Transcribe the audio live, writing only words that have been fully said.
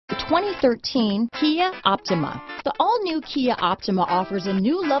2013 Kia Optima. The all-new Kia Optima offers a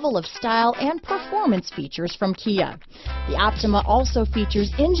new level of style and performance features from Kia. The Optima also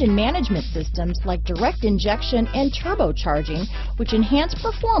features engine management systems like direct injection and turbocharging, which enhance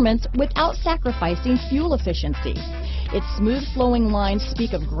performance without sacrificing fuel efficiency. Its smooth-flowing lines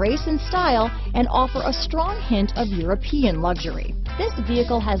speak of grace and style and offer a strong hint of European luxury. This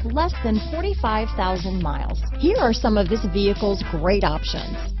vehicle has less than 45,000 miles. Here are some of this vehicle's great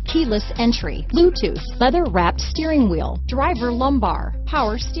options: keyless entry, Bluetooth, leather-wrapped steering wheel, driver lumbar,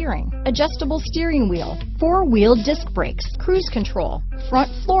 power steering, adjustable steering wheel, four-wheel disc brakes, cruise control,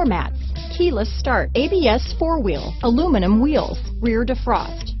 front floor mats, keyless start, ABS four-wheel, aluminum wheels, rear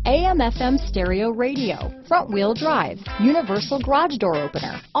defrost, AM/FM stereo radio, front-wheel drive, universal garage door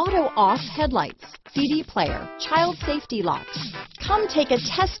opener, auto-off headlights, CD player, child safety locks. Come take a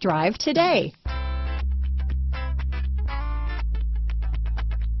test drive today.